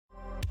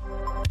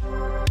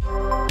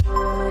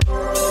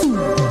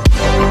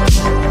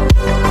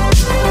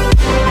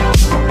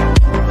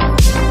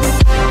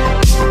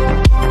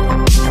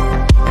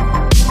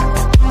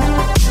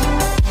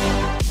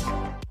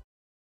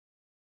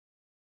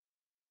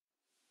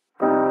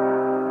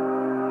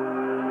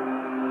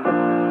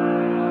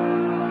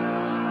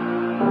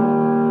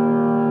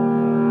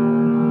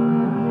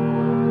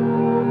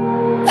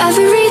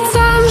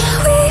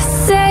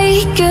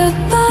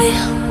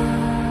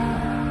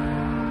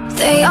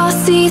all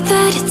see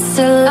that it's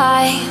a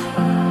lie,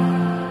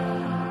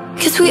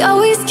 'cause we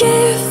always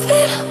give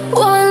it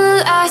one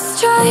last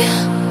try.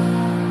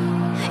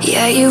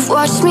 Yeah, you've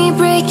watched me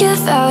break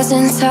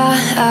 1,000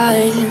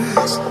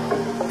 times.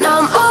 Now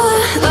I'm all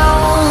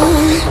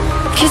alone,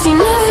 'cause you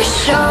never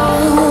show.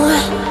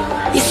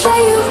 You say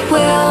you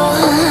will,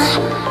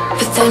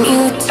 but then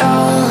you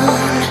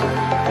don't.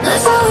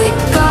 That's how it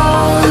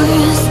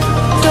goes.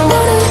 Don't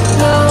wanna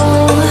know.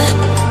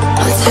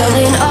 I'm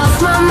turning off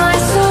my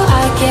mind so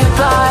I get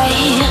by.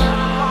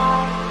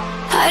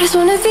 I just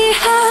wanna be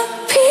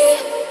happy,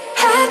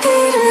 happy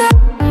tonight.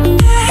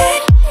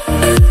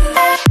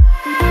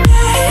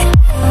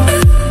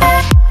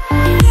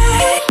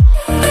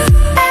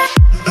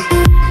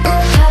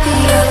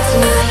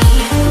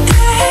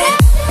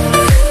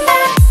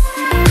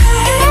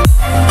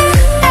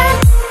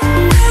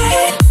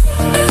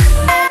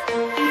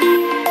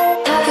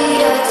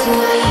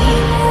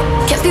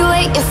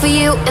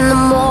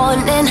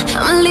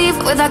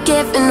 Without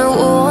giving a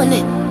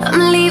warning,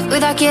 I'ma leave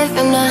without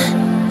giving a.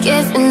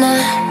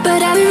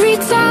 But every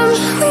time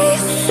we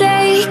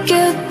say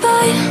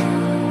goodbye,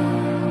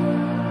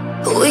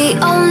 we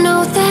all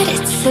know that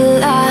it's a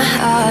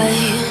lie.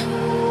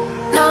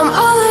 Now I'm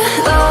all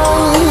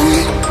alone,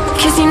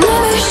 'cause you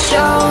never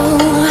show.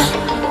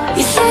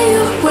 You say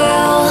you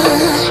will,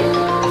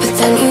 but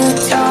then you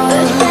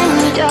don't.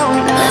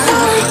 That's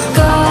how it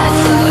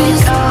goes.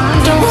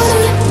 Don't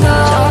wanna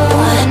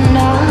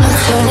know. I'm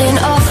turning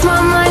off my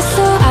mind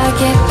so I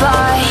get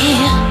by.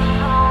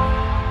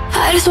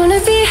 I just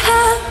wanna be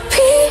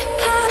happy,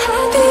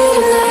 happy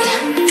tonight.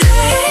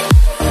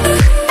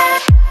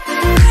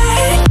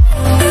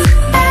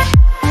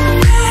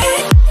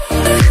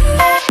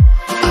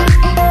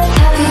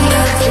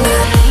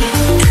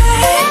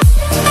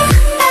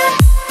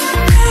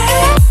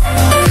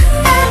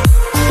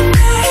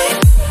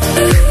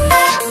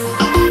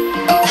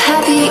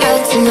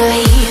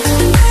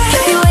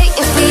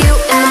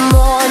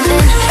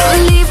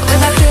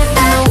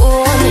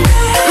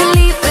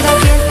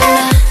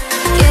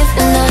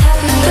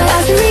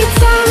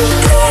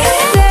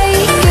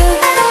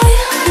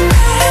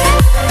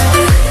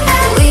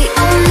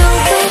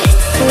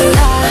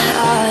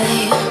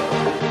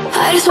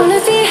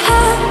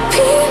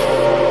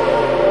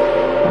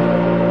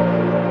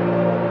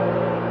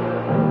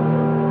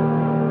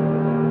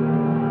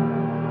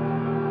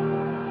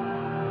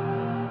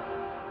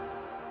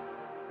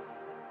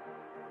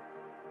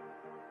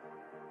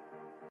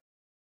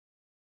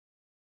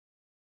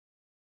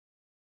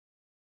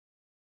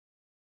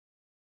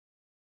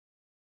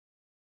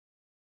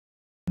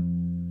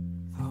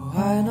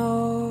 I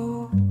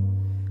know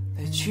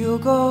that you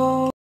go.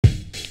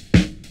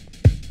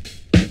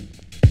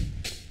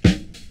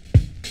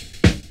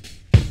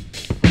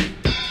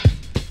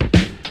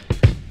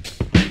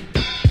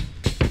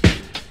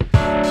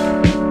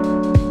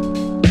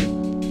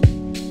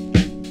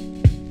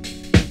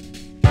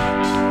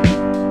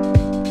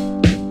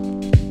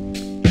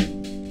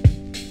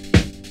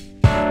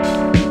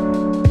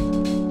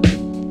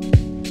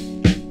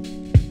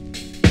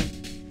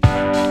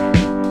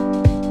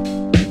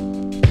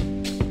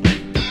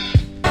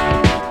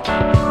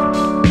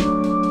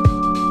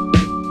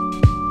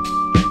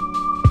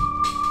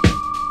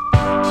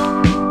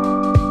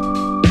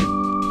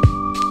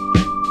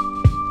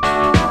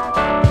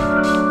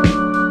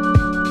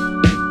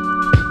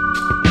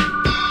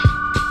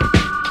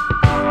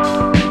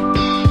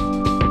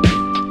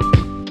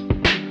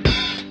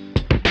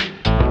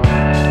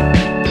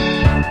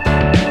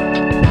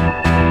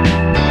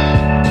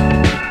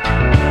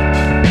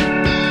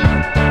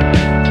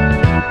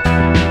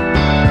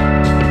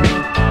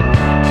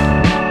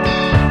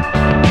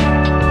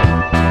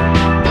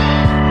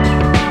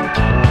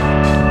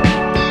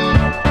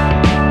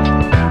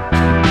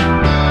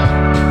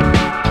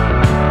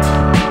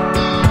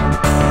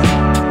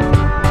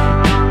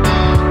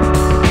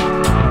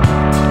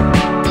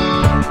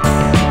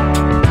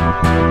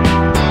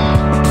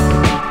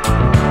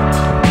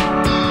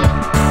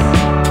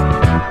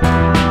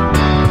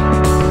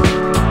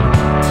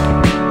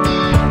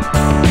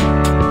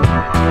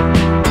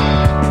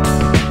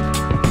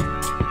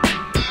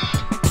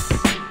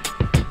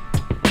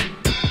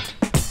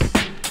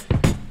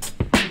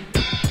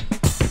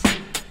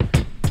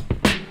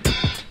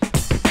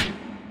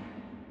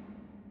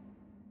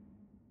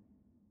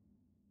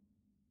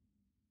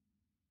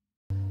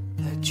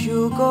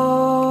 You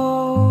go.